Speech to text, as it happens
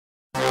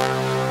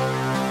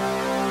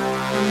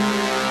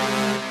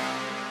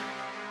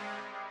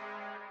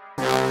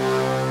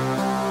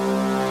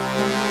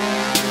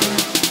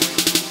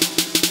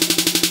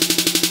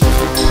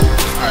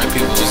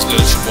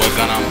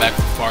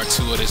part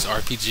 2 of this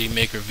RPG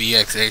Maker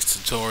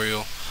VXX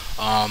tutorial.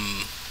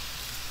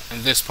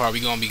 In this part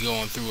we're going to be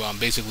going through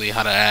basically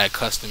how to add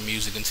custom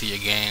music into your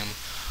game.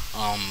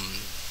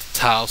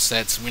 Tile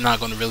sets, we're not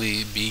going to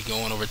really be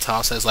going over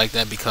tile sets like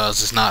that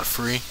because it's not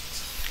free,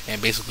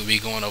 and basically we're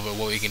going over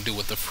what we can do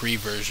with the free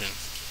version.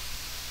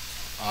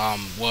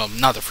 Well,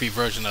 not the free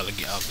version of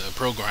the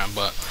program,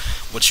 but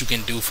what you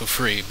can do for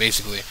free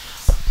basically.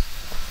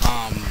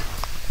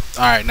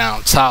 Alright, now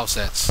tile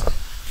sets.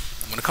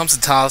 When it comes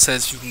to tile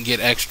sets, you can get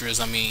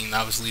extras. I mean,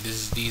 obviously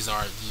these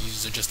are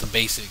just the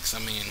basics. I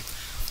mean,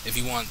 if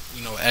you want,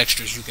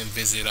 extras, you can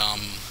visit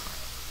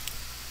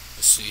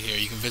let's see here,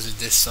 you can visit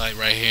this site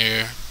right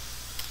here,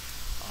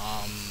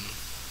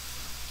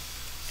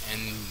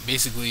 and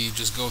basically you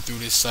just go through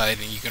this site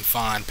and you can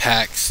find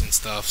packs and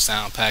stuff,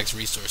 sound packs,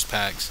 resource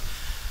packs,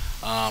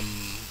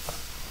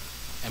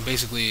 and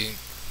basically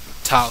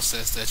tile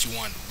sets that you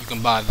want, you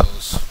can buy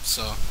those.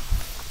 So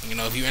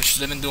if you're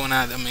interested in doing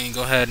that, I mean,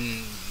 go ahead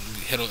and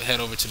head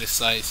over to this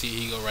site. See,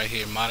 here you go right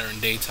here, modern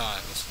day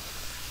tiles.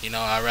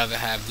 I'd rather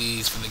have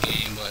these for the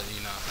game, but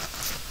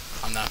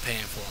I'm not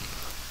paying for them.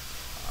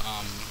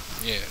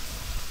 Yeah.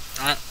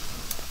 Alright.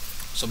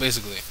 So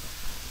basically,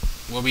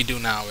 what we do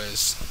now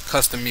is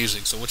custom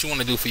music. So what you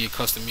want to do for your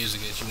custom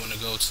music is you want to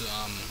go to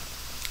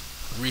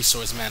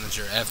Resource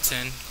Manager,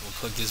 F10. We'll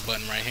click this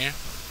button right here.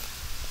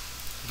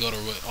 Go to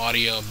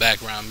Audio,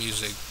 Background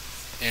Music,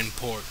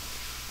 Import.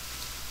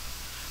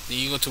 Then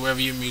you go to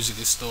wherever your music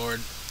is stored.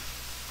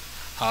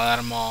 Highlight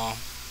them all.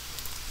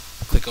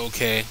 Click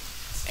OK.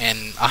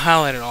 And I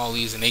highlighted all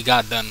these and they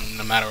got done in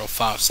a matter of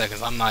 5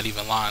 seconds. I'm not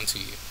even lying to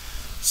you.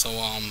 So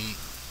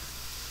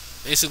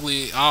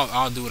basically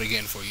I'll do it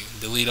again for you.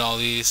 Delete all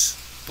these.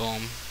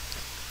 Boom.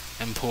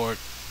 Import.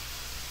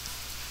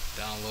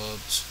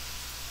 Downloads.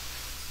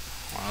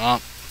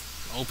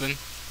 Open.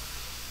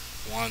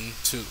 1,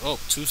 2. Oh,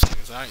 2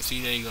 seconds. Alright,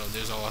 see, there you go.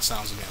 There's all our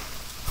sounds again.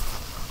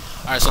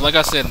 Alright, so like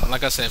I said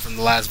from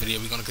the last video,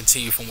 we're gonna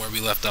continue from where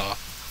we left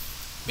off.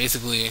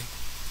 Basically,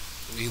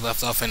 we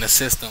left off in the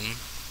system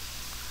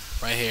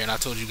right here, and I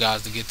told you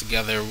guys to get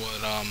together what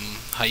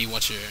how you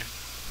want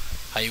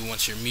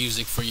your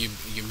music for your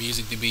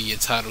music to be, your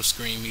title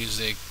screen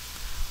music,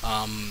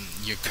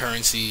 your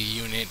currency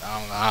unit.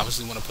 I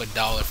obviously want to put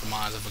dollar for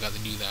mine. I forgot to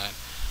do that.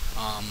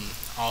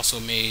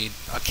 Also made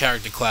a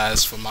character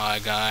class for my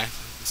guy.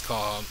 It's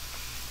called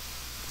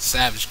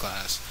Savage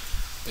class,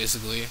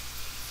 basically.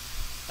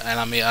 And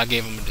I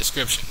gave him a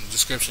description. The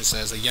description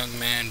says, a young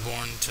man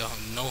born to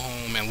no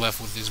home and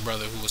left with his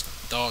brother who was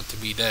thought to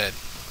be dead.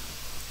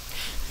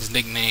 His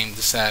nickname,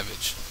 the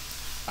Savage.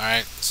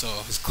 Alright,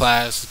 so his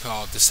class is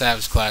called the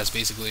Savage class,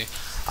 basically.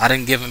 I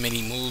didn't give him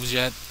any moves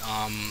yet.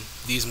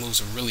 These moves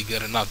are really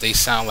good enough. They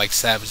sound like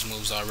Savage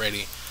moves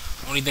already.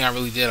 The only thing I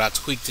really did, I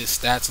tweaked his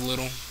stats a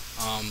little.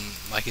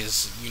 Like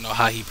his,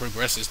 how he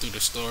progresses through the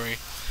story.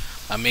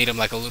 I made him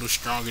like a little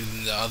stronger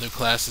than the other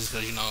classes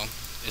because,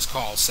 it's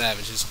called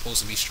Savage. It's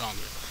supposed to be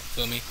stronger.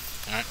 Feel me?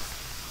 Alright.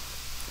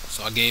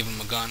 So I gave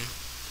him a gun.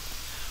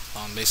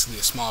 Basically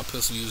a small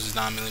pistol, uses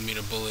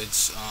 9mm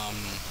bullets.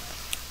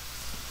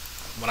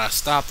 What I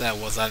stopped at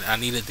was I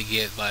needed to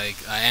get like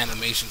an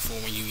animation for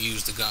when you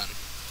use the gun.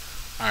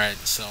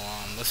 Alright, so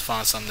let's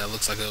find something that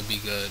looks like it'll be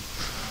good.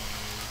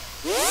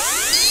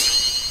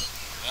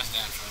 That's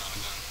damn sure not a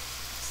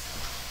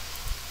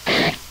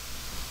gun.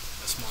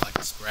 That's more like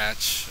a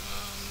scratch.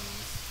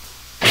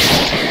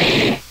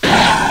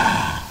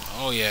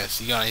 Oh yes,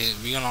 we're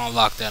gonna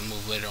unlock that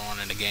move later on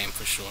in the game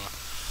for sure.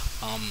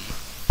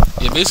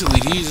 Yeah,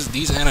 basically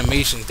these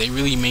animations, they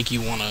really make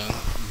you wanna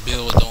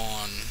build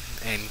on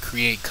and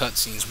create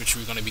cutscenes, which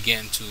we're gonna be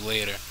getting to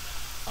later.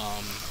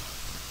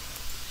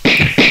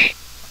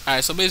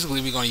 Alright, so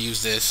basically we're gonna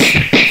use this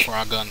for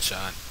our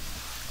gunshot.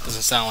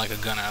 Doesn't sound like a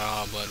gun at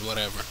all, but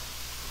whatever.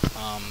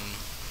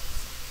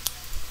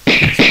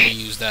 So we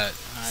use that.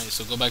 Alright,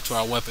 so go back to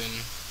our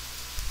weapon,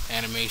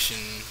 animation,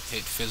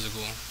 hit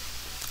physical.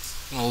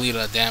 I'm going to leave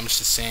the damage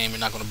the same. We're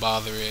not going to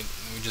bother it.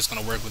 We're just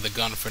going to work with the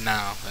gun for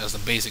now as the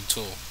basic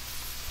tool.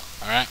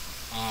 Alright.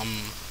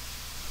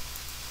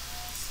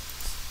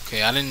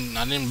 Okay, I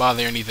didn't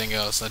bother anything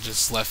else. I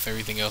just left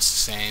everything else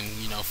the same,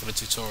 for the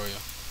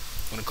tutorial.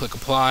 I'm going to click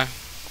apply.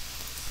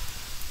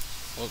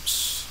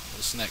 Whoops.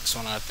 What's next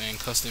on our thing?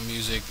 Custom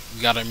music.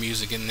 We got our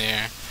music in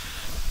there.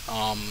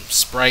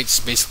 Sprites,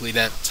 basically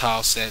that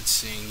tile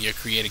sets and your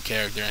created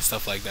character and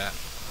stuff like that.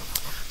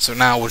 So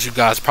now what you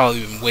guys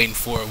probably been waiting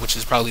for, which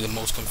is probably the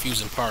most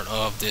confusing part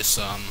of this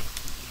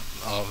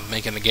of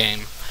making the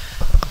game,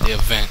 the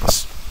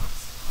events.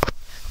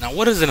 Now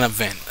what is an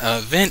event? An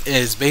event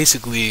is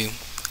basically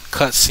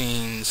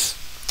cutscenes,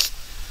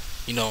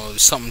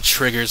 something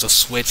triggers a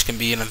switch, can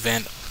be an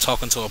event.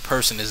 Talking to a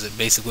person is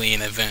basically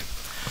an event.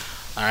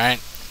 Alright?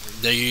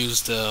 They're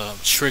used to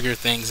trigger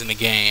things in the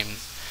game.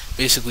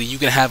 Basically you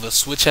can have a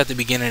switch at the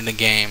beginning of the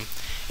game,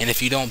 and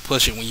if you don't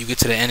push it when you get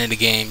to the end of the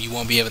game, you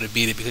won't be able to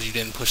beat it because you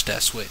didn't push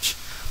that switch.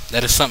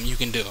 That is something you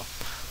can do.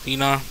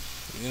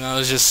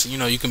 It's just,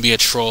 you can be a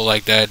troll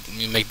like that.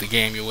 You make the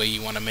game your way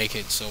you want to make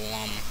it. So,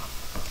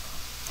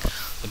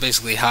 but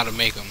basically how to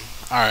make them.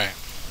 Alright.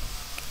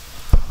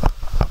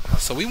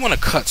 So we want a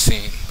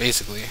cutscene,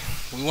 basically.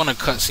 We want a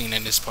cutscene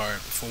in this part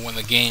for when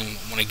the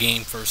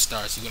game first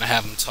starts. You're gonna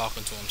have him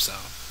talking to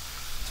himself.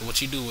 So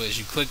what you do is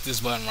you click this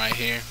button right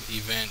here,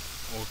 event,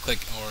 or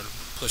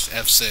push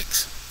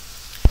F6.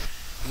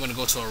 You want to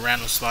go to a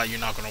random spot you're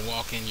not going to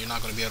walk in. You're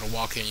not going to be able to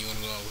walk in. You want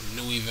to go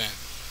new event.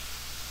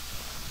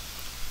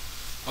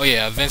 Oh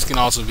yeah, events can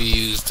also be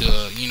used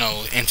to, you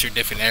know, enter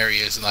different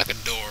areas like a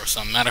door or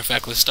something. Matter of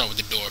fact, let's start with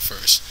the door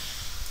first.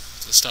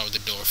 So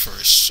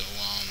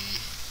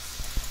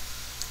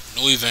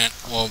new event.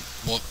 Well,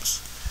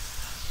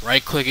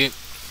 right click it,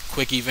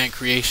 quick event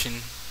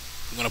creation.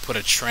 I'm going to put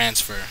a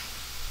transfer.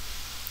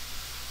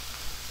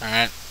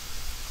 Alright.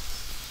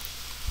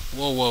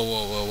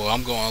 Whoa.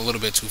 I'm going a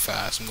little bit too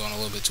fast.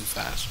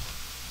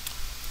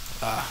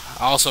 I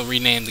also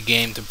renamed the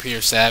game to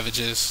Pure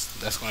Savages.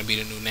 That's going to be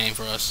the new name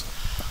for us.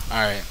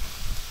 Alright.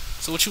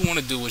 So what you want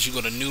to do is you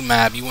go to new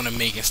map. You want to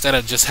make, instead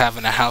of just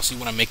having a house, you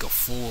want to make a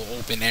full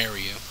open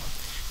area.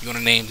 You want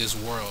to name this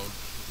world.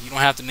 You don't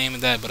have to name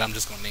it that, but I'm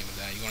just going to name it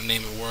that. You're going to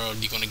name it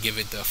world. You're going to give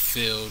it the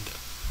field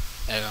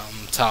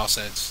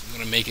Tilesets. You're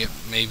going to make it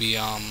maybe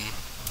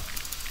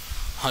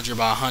 100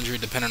 by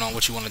 100, depending on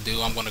what you want to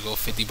do. I'm going to go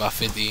 50 by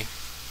 50.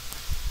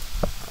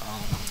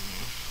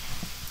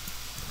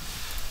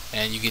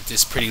 And you get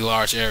this pretty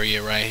large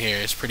area right here.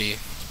 It's pretty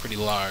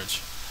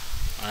large.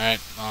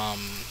 Alright,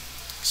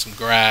 some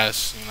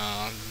grass, you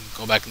know,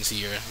 go back into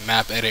your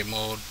map edit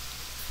mode.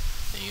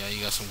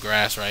 You got some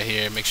grass right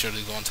here. Make sure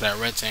to go into that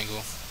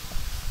rectangle.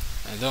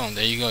 And boom,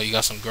 there you go. You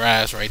got some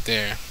grass right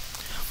there.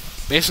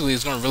 Basically,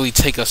 it's going to really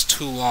take us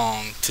too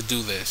long to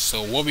do this.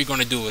 So what we're going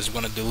to do is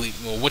we're going to delete.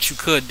 Well, what you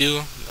could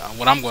do,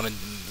 what I'm going to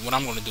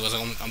do is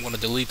I'm going to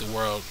delete the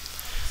world.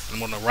 I'm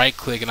going to right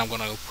click and I'm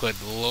going to put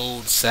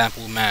load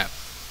sample map.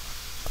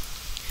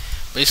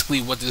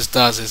 Basically, what this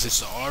does is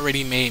it's an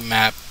already made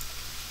map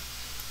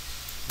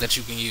that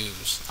you can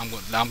use. I'm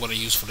going to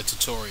use for the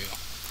tutorial.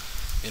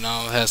 You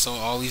know, it has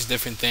all these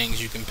different things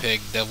you can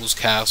pick, devil's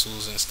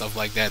castles and stuff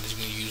like that you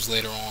can use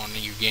later on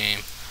in your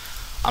game.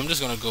 I'm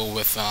just going to go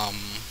with a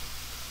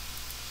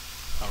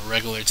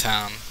regular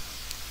town.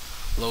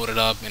 Load it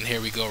up, and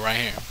here we go right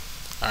here.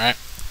 Alright,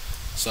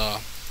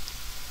 so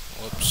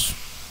whoops,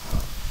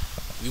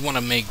 we want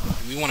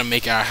to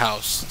make our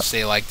house,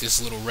 say like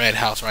this little red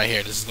house right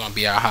here. This is going to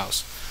be our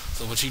house.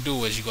 So what you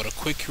do is you go to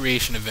quick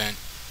creation event.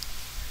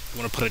 You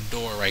want to put a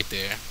door right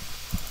there.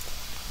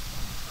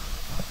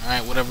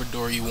 Alright, whatever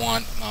door you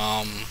want.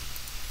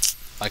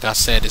 Like I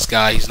said, this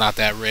guy, he's not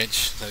that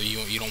rich, so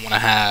you don't want to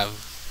have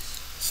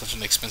such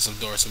an expensive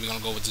door, so we're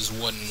gonna go with this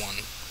wooden one.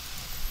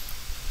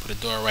 Put a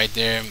door right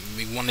there.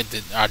 We wanted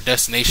our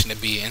destination to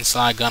be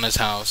inside Gunnah's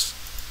house,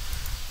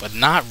 but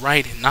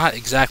not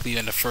exactly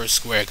in the first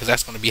square, because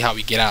that's gonna be how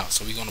we get out.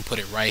 So we're gonna put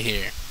it right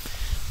here,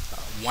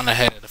 one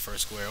ahead of the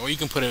first square, or you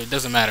can put it. It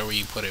doesn't matter where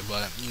you put it,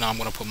 but you know I'm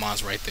gonna put mine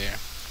right there.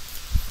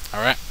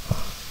 All right.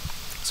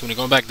 So when you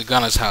go back to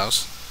Gunnah's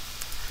house,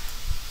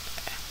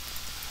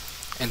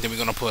 and then we're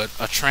gonna put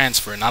a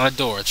transfer, not a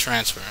door, a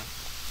transfer.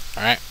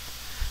 All right.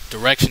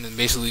 Direction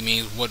basically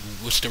means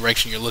which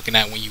direction you're looking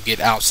at when you get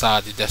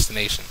outside the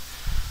destination.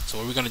 So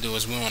what we're gonna do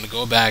is we want to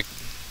go back.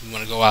 We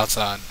want to go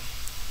outside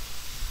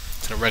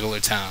to the regular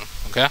town.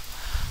 Okay.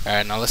 All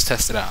right. Now let's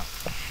test it out.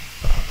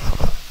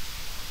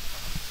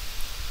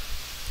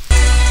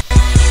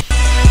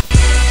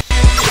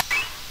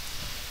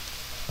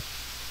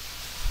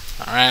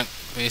 All right.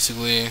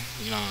 Basically,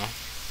 you know,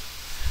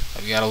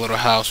 we got a little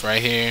house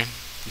right here.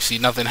 You see,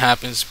 nothing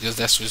happens because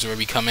that's just where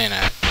we come in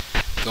at.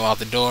 Go out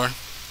the door.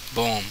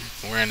 Boom,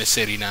 we're in the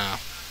city now.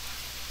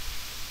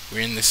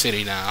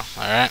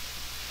 Alright.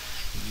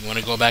 You want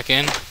to go back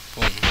in?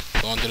 Boom,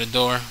 go into the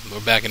door. We're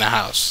back in the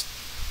house.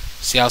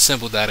 See how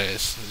simple that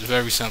is? It's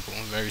very simple,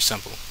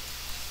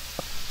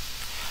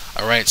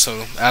 Alright,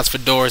 so as for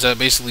doors, that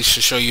basically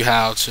should show you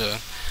how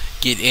to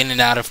get in and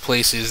out of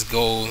places,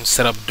 go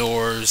set up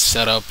doors,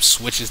 set up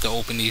switches to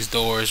open these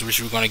doors, which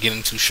we're going to get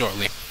into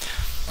shortly.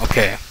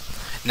 Okay,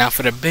 now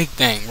for the big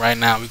thing, right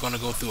now, we're going to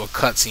go through a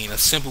cutscene, a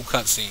simple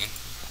cutscene.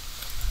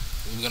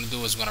 What we're going to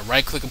do is we're going to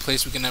right click a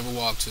place we can never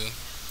walk to.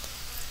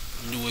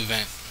 New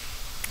event.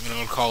 We're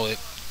going to call it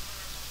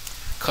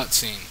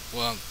cutscene.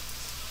 Well,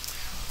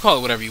 call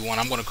it whatever you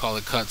want. I'm going to call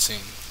it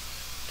cutscene.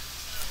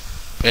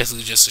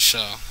 Basically just a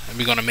show. And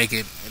we're going to make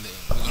it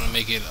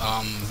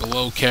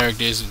below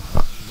characters.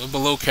 What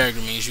below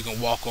character means you can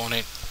walk on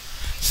it.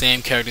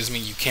 Same characters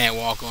mean you can't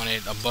walk on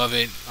it. Above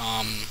it,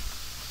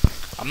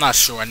 I'm not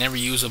sure. I never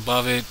use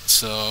above it,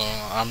 so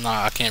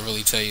I can't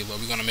really tell you, but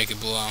we're going to make it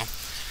below.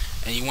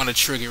 And you want to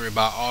trigger it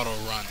by auto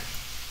run.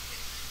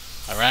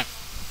 Alright?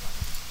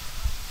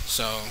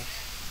 So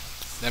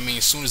that means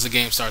as soon as the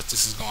game starts,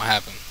 this is gonna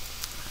happen.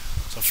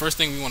 So first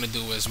thing we want to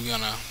do is we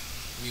wanna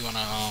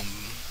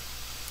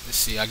let's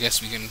see, I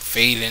guess we can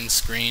fade in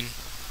screen.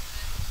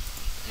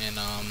 And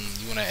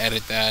you wanna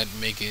edit that,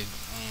 make it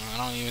I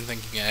don't even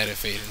think you can edit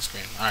fade in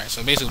screen. Alright,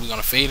 so basically we're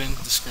gonna fade in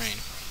the screen.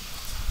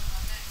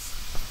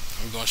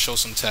 And we're gonna show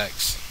some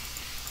text.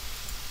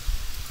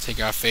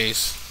 Take our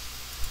face.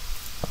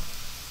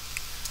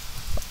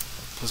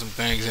 put some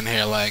things in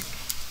here like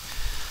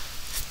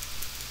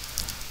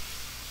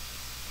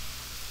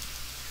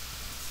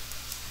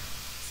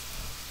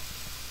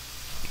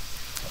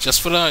just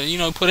for the, you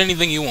know, put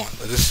anything you want,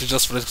 but this is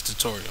just for this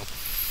tutorial.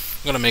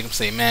 I'm gonna make them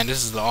say, man,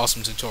 this is the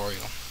awesome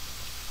tutorial.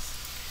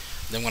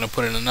 Then I'm gonna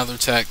put in another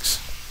text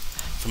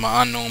from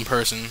an unknown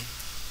person.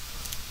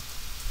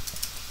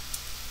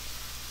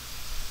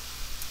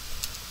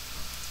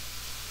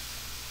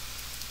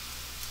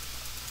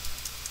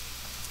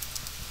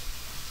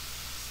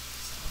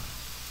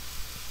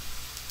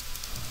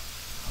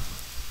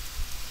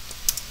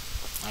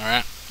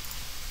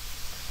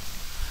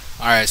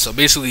 Alright, so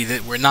basically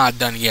we're not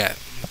done yet,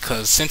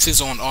 because since it's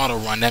on auto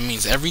run, that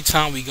means every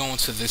time we go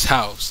into this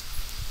house,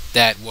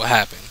 that will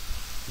happen.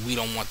 We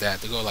don't want that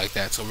to go like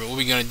that. So what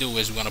we're going to do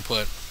is we're going to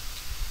put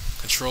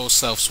control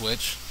self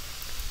switch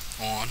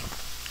on,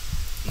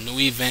 new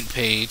event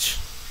page,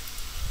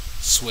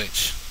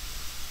 switch.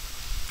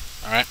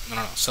 Alright,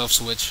 no, self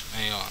switch,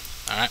 hang on.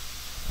 Alright,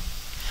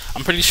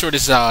 I'm pretty sure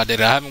this is how I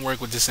did it. I haven't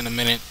worked with this in a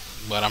minute,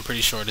 but I'm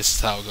pretty sure this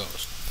is how it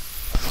goes.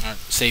 Alright,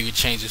 save your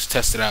changes,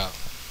 test it out.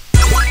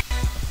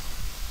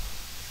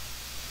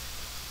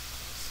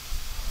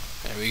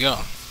 There we go.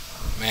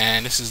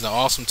 Man, this is the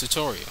awesome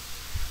tutorial.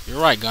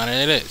 You're right, Gunnah,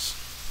 it is.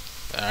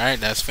 Alright,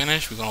 that's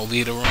finished. We're going to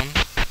leave the room.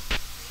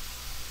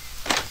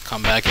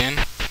 Come back in.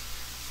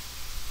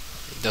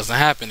 It doesn't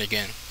happen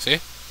again. See?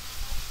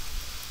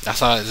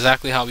 That's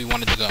exactly how we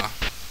wanted to go.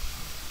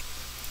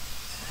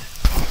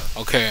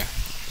 Okay.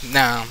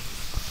 Now,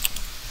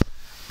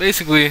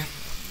 basically,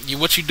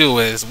 what you do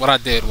is, what I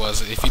did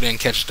was, if you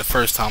didn't catch it the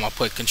first time, I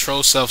put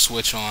control self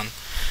switch on,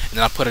 and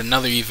then I put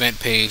another event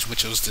page,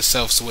 which was the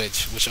self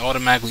switch, which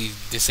automatically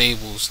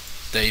disables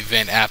the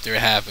event after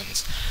it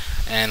happens.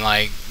 And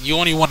like, you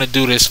only want to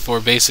do this for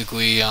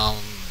basically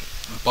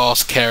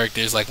boss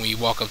characters, like when you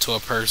walk up to a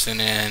person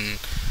and,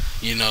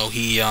 you know,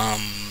 he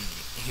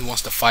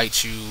wants to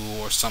fight you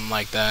or something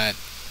like that.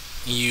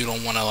 You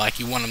don't want to, like,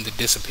 you want him to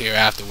disappear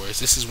afterwards.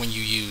 This is when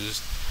you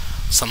use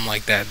something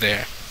like that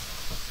there.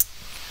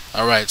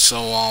 Alright,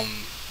 so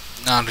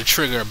now to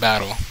trigger a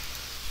battle,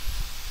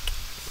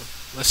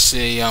 let's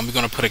see, we're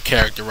gonna put a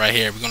character right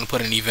here. We're gonna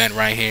put an event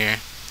right here.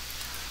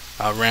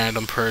 A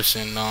random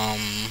person.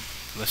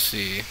 Let's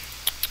see.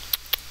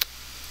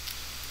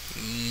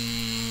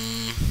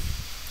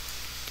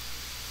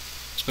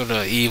 Let's go to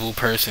an evil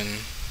person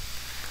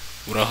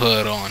with a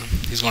hood on.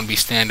 He's gonna be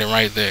standing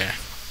right there.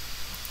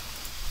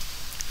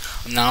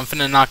 Now I'm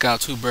finna knock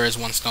out two birds,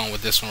 one stone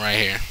with this one right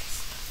here.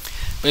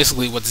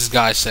 Basically, what this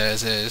guy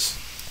says is,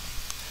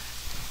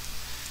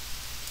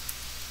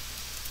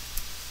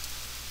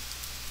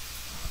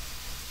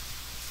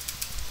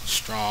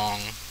 strong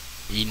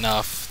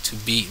enough to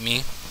beat me.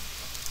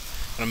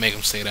 I'm gonna make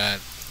him say that.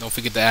 Don't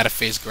forget to add a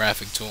face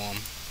graphic to him.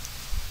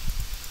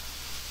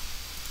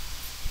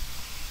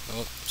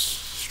 Oops,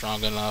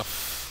 strong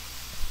enough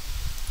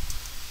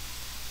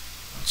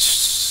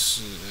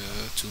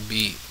to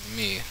beat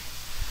me.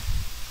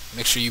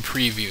 Make sure you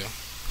preview.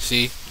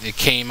 See, it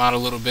came out a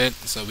little bit,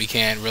 so we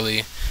can't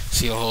really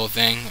see the whole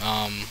thing.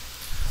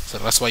 So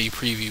that's why you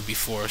preview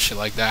before shit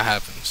like that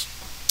happens.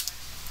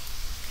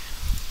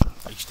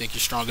 You think you're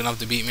strong enough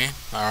to beat me?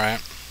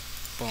 Alright.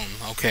 Boom.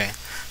 Okay.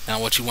 Now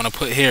what you want to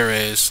put here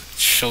is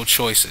show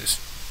choices.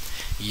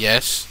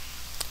 Yes.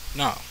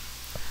 No.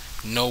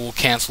 No will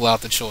cancel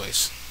out the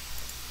choice.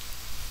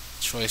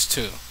 Choice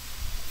 2.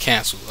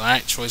 Cancel.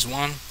 Alright. Choice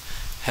 1.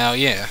 Hell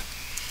yeah.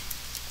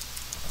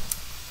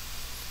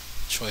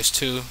 Choice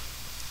 2.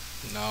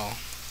 No.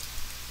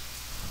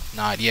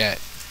 Not yet.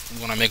 You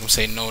want to make them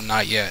say no,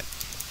 not yet.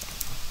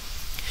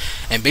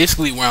 And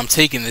basically where I'm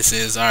taking this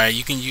is, alright,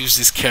 you can use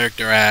this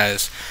character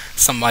as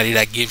somebody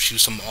that gives you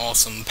some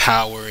awesome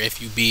power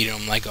if you beat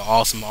him, like an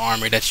awesome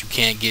armor that you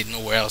can't get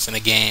nowhere else in the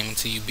game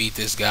until you beat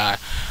this guy.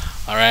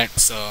 Alright,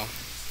 so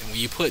when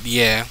you put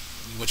yeah,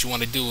 what you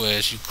want to do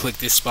is you click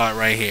this spot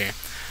right here.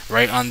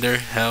 Right under,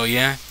 hell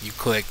yeah, you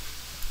click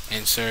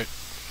insert.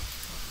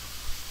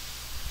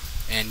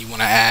 And you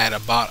want to add a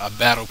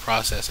battle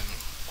processing.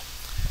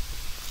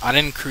 I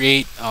didn't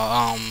create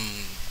an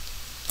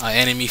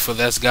enemy for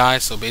this guy,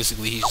 so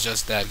basically he's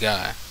just that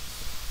guy.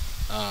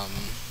 I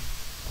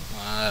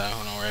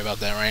don't worry about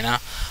that right now.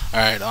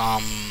 Alright,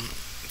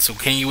 so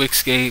can you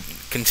escape,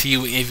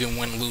 continue even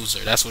when loser?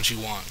 That's what you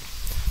want.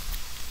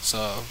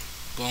 So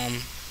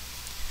boom,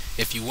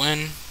 if you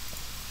win,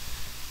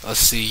 let's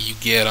see, you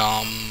get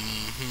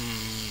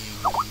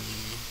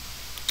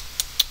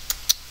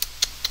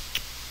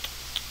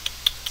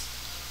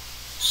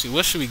see,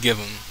 what should we give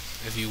him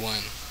if you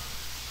win?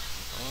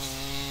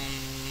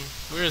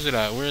 Where is it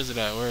at? Where is it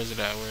at? Where is it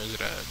at? Where is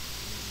it at?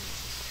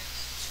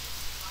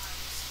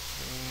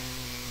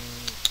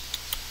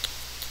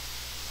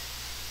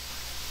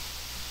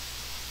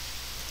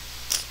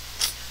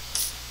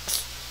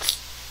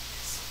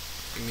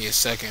 Give me a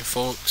second,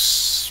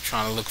 folks.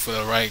 Trying to look for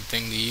the right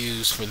thing to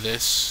use for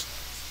this.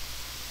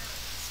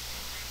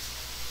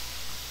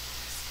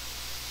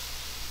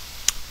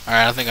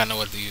 Alright, I think I know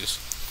what to use.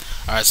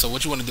 Alright, so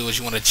what you want to do is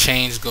you want to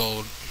change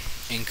gold,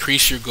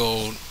 increase your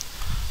gold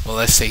well,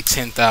 let's say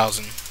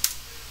 10,000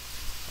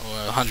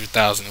 or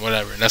 100,000,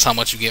 whatever. That's how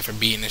much you get for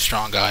beating this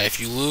strong guy. If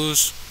you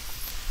lose,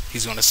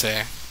 he's gonna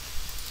say, I'm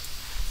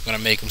gonna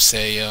make him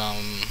say,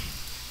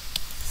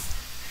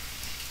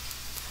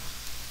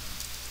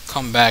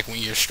 come back when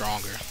you're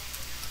stronger.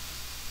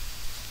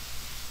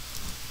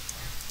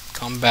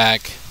 Come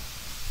back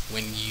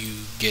when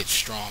you get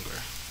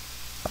stronger.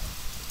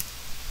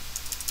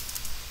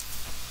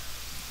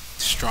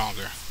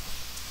 Stronger.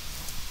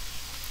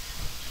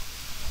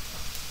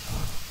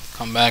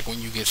 Come back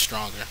when you get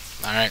stronger.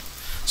 Alright.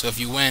 So if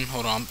you win,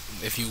 hold on.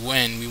 If you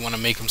win, we want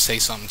to make him say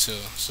something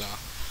too. So I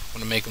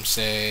want to make him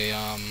say,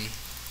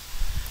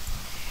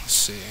 let's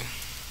see.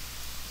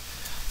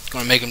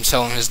 Gonna make him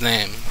tell him his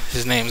name.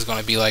 His name is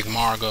gonna be like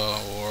Margo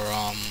or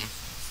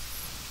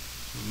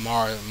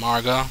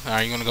Margo.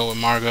 Alright, you gonna go with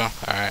Margo?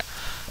 Alright.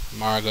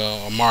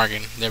 Margo or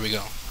Morgan. There we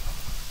go.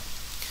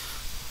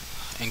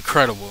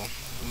 Incredible.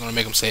 I'm gonna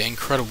make him say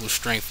incredible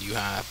strength you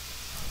have.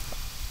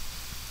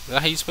 Is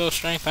that how you spell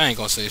strength? I ain't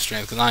gonna say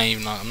strength because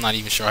I'm not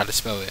even sure how to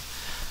spell it.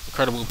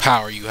 Incredible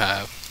power you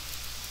have.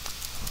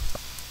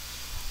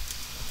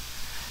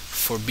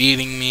 For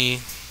beating me,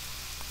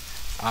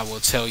 I will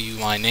tell you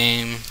my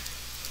name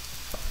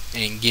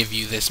and give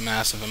you this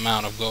massive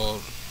amount of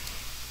gold.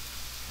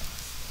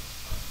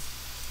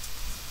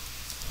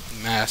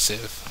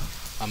 Massive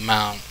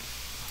amount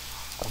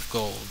of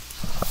gold.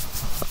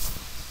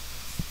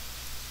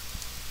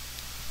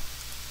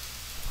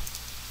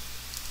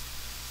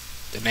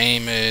 The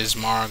name is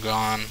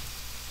Margon.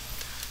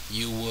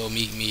 You will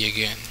meet me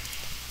again.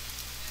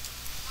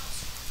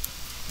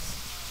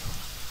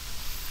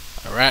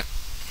 Alright.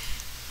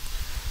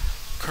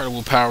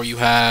 Incredible power you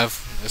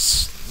have.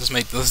 Let's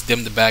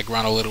dim the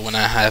background a little when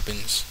that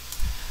happens.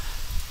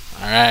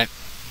 Alright.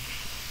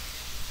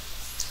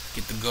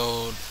 Get the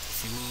gold.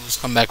 If you lose,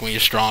 come back when you're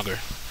stronger.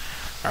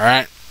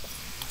 Alright.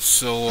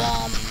 So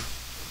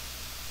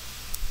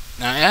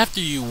now after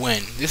you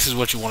win, this is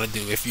what you want to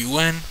do. If you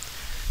win,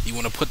 you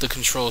want to put the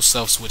control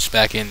self switch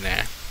back in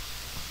there,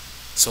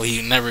 so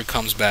he never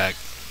comes back.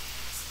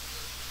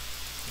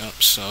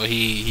 Yep, so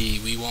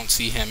we won't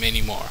see him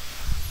anymore.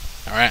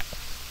 Alright.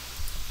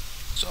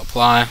 So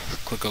apply,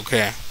 click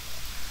OK.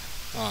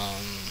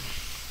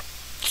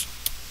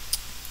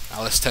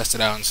 Now let's test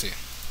it out and see.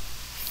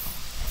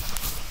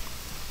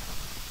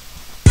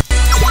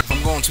 If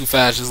I'm going too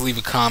fast, just leave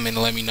a comment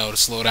and let me know to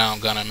slow down,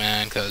 Gunnah,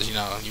 man, because you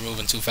know you're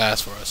moving too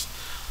fast for us.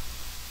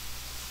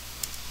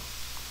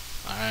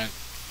 Alright.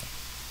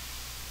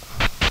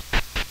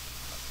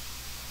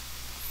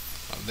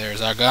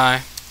 There's our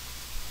guy.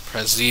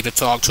 Press Z to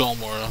talk to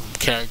him, or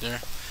character.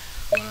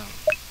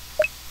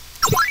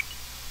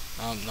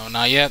 No,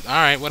 not yet.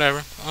 Alright,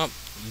 whatever. Oh,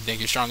 you think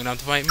you're strong enough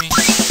to fight me?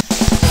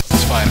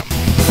 Let's fight him.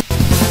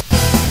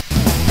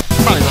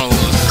 Probably gonna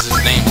lose because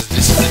his name is,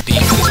 this is a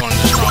demon. He's one of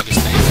the strongest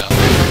things out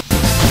there.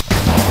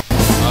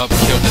 Oh,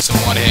 killed this in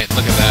one hit.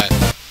 Look at that.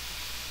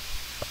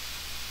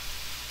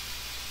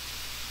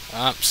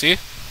 See?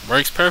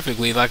 Works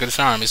perfectly like a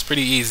charm. It's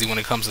pretty easy when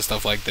it comes to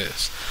stuff like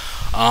this.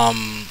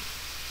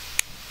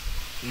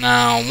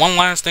 Now, one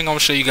last thing I'll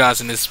show you guys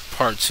in this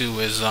part 2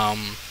 is a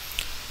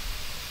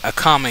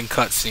common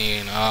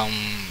cutscene.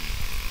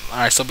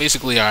 Alright, so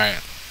basically,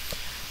 alright,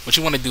 what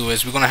you want to do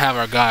is we're going to have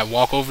our guy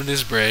walk over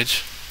this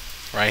bridge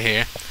right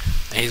here,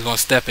 and he's going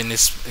to step in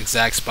this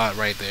exact spot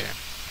right there.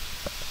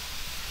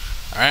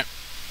 Alright.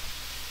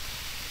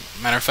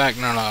 Matter of fact,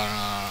 no.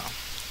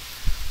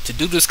 To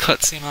do this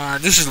cutscene,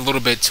 alright, this is a little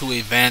bit too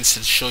advanced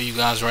to show you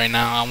guys right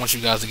now. I want you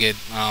guys to get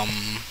a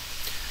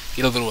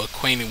little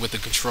acquainted with the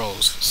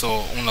controls.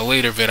 So on a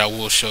later vid, I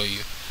will show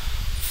you.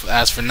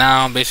 As for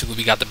now, basically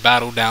we got the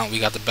battle down. We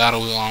got the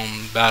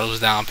battles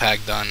down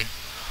pack done.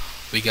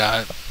 We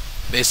got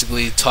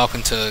basically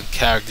talking to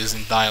characters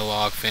in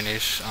dialogue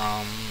finish.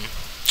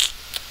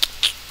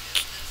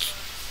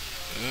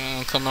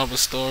 Coming up with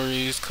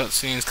stories,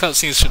 cutscenes.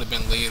 Cutscenes should have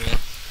been later,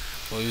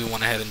 but we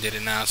went ahead and did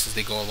it now since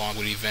they go along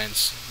with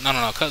events. No.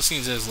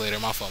 Cutscenes is later.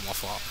 My fault.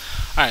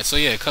 Alright, so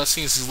yeah,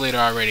 cutscenes is later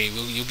already.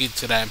 You'll get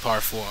to that in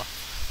part 4.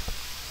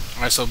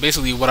 Alright, so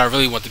basically what I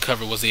really want to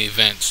cover was the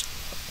events.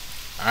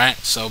 Alright,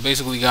 so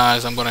basically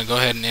guys, I'm going to go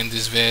ahead and end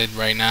this vid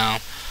right now.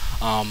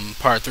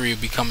 Part 3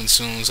 will be coming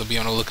soon, so be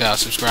on the lookout,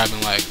 subscribe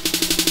and like.